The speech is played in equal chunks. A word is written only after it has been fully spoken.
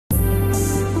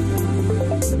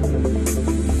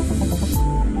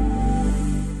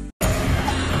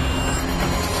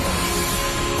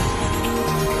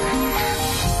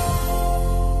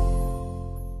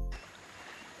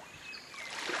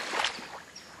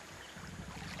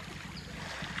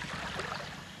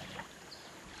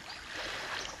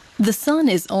The sun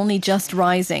is only just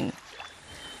rising,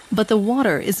 but the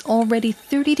water is already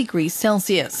 30 degrees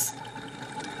Celsius.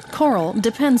 Coral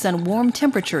depends on warm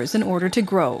temperatures in order to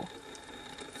grow.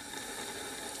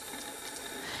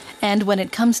 And when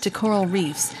it comes to coral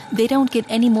reefs, they don't get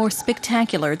any more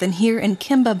spectacular than here in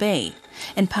Kimba Bay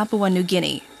in Papua New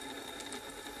Guinea.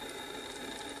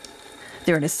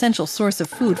 They're an essential source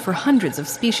of food for hundreds of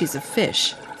species of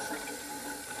fish.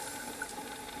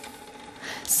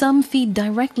 Some feed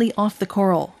directly off the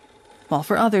coral, while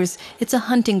for others it's a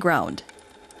hunting ground.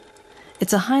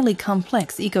 It's a highly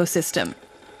complex ecosystem.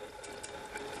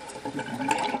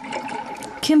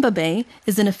 Kimba Bay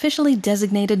is an officially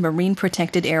designated marine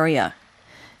protected area.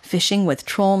 Fishing with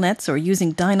trawl nets or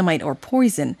using dynamite or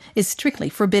poison is strictly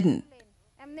forbidden.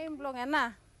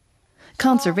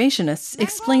 Conservationists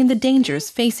explain the dangers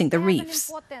facing the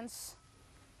reefs.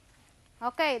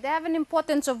 Okay, they have an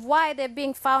importance of why they're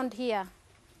being found here.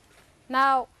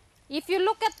 Now, if you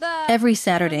look at the... Every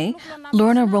Saturday,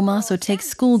 Lorna Romaso takes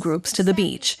school groups to the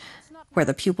beach, where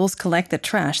the pupils collect the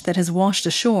trash that has washed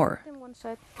ashore.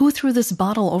 Who threw this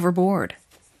bottle overboard?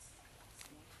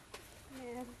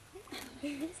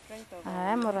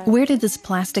 Where did this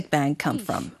plastic bag come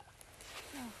from?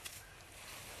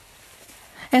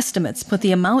 Estimates put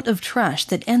the amount of trash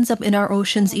that ends up in our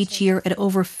oceans each year at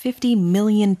over 50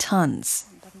 million tons.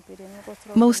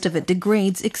 Most of it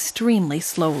degrades extremely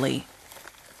slowly.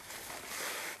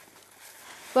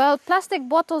 Well, plastic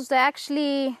bottles, they're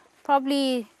actually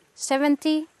probably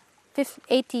 70,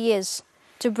 80 years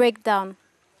to break down.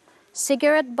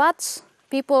 Cigarette butts,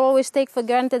 people always take for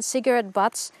granted cigarette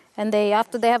butts, and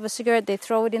after they have a cigarette, they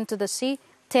throw it into the sea,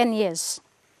 10 years.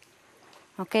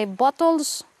 Okay,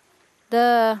 bottles,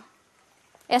 the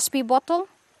SP bottle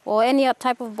or any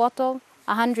type of bottle,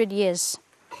 100 years.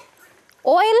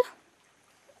 Oil,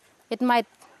 it might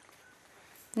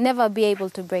never be able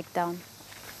to break down.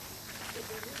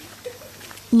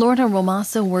 Lorna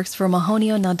Romaso works for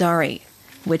Mahonio Nadari,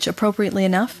 which appropriately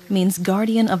enough means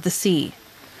guardian of the sea.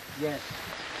 Yes.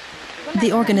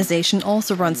 The organization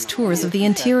also runs tours of the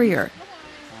interior.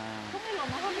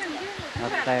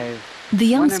 The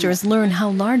youngsters learn how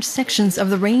large sections of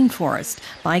the rainforest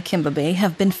by Kimba Bay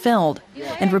have been felled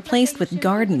and replaced with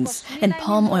gardens and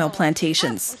palm oil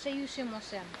plantations.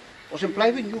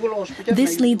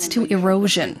 This leads to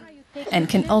erosion and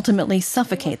can ultimately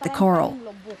suffocate the coral.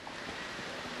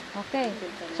 Okay,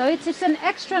 so it's an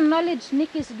extra knowledge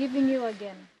Nick is giving you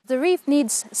again. The reef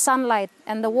needs sunlight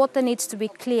and the water needs to be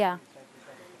clear.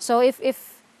 So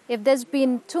if there's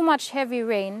been too much heavy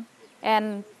rain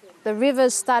and the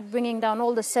rivers start bringing down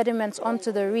all the sediments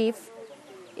onto the reef,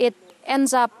 it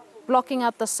ends up blocking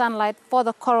out the sunlight for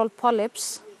the coral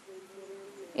polyps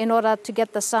in order to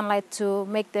get the sunlight to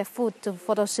make their food, to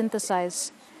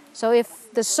photosynthesize. So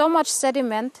if there's so much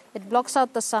sediment, it blocks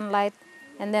out the sunlight,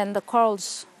 and then the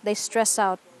corals, they stress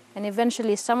out, and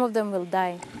eventually some of them will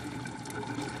die.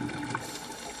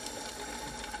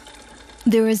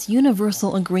 There is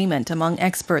universal agreement among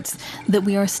experts that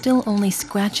we are still only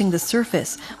scratching the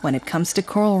surface when it comes to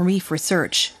coral reef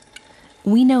research.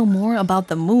 We know more about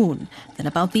the moon than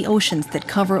about the oceans that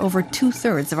cover over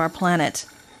 2/3 of our planet.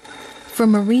 For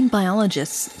marine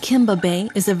biologists, Kimba Bay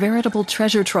is a veritable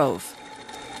treasure trove.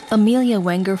 Amelia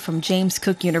Wenger from James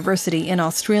Cook University in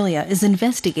Australia is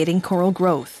investigating coral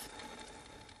growth.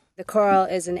 The coral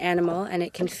is an animal and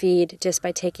it can feed just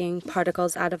by taking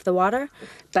particles out of the water,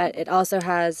 but it also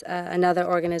has another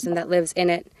organism that lives in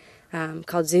it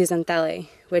called zooxanthellae,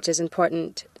 which is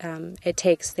important. It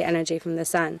takes the energy from the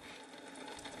sun.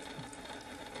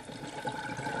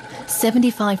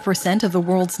 75% of the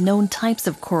world's known types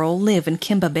of coral live in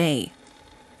Kimba Bay.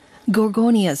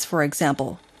 Gorgonias, for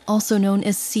example, also known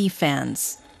as sea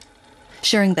fans.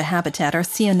 Sharing the habitat are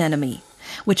sea anemone,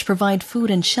 which provide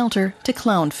food and shelter to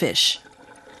clownfish.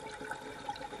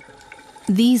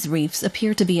 These reefs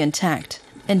appear to be intact,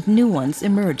 and new ones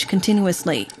emerge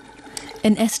continuously.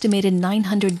 An estimated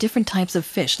 900 different types of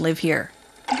fish live here.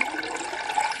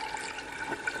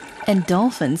 And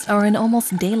dolphins are an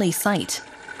almost daily sight.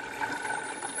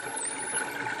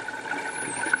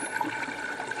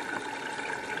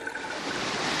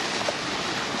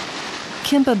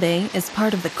 Kimba Bay is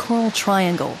part of the Coral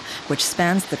Triangle, which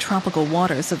spans the tropical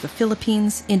waters of the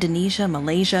Philippines, Indonesia,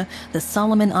 Malaysia, the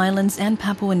Solomon Islands, and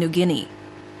Papua New Guinea.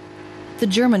 The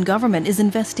German government is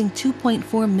investing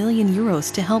 2.4 million euros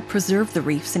to help preserve the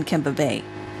reefs in Kimba Bay.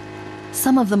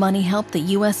 Some of the money helped the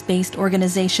U.S.-based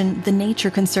organization, the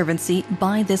Nature Conservancy,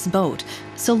 buy this boat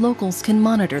so locals can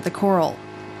monitor the coral.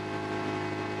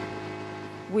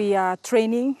 We are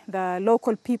training the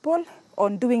local people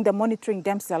on doing the monitoring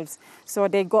themselves. So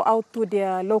they go out to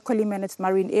their locally managed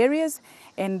marine areas,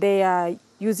 and they are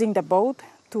using the boat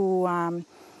to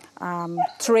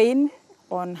train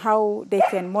on how they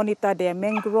can monitor their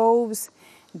mangroves,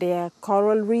 their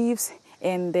coral reefs,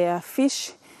 and their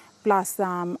fish, plus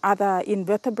other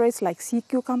invertebrates like sea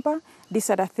cucumber. These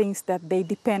are the things that they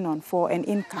depend on for an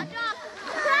income.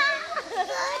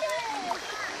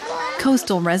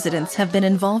 Coastal residents have been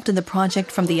involved in the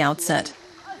project from the outset.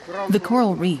 The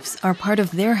coral reefs are part of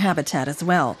their habitat as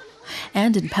well.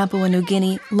 And in Papua New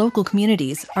Guinea, local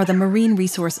communities are the marine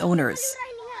resource owners.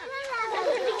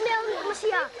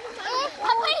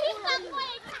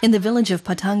 In the village of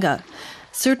Patanga,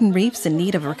 certain reefs in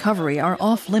need of recovery are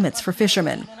off limits for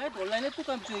fishermen.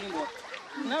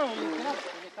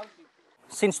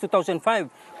 Since 2005,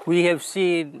 we have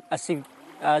seen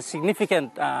a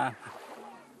significant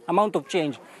amount of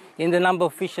change in the number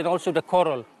of fish, and also the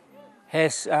coral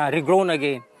has regrown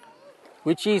again,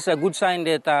 which is a good sign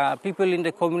that people in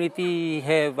the community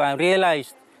have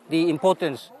realized the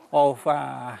importance of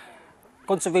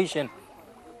conservation.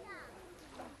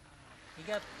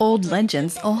 Old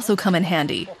legends also come in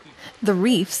handy. The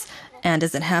reefs, and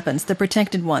as it happens, the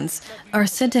protected ones, are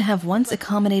said to have once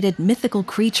accommodated mythical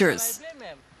creatures.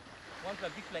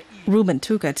 Ruben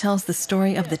Tuka tells the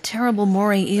story of the terrible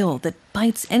moray eel that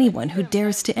bites anyone who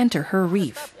dares to enter her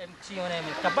reef.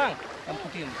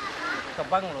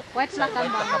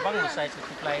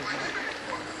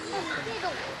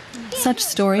 Such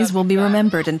stories will be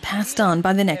remembered and passed on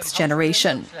by the next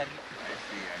generation.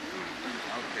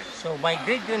 So my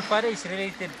great-grandfather is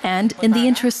related. And in the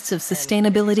interests of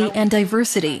sustainability and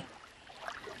diversity,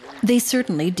 they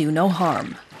certainly do no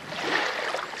harm.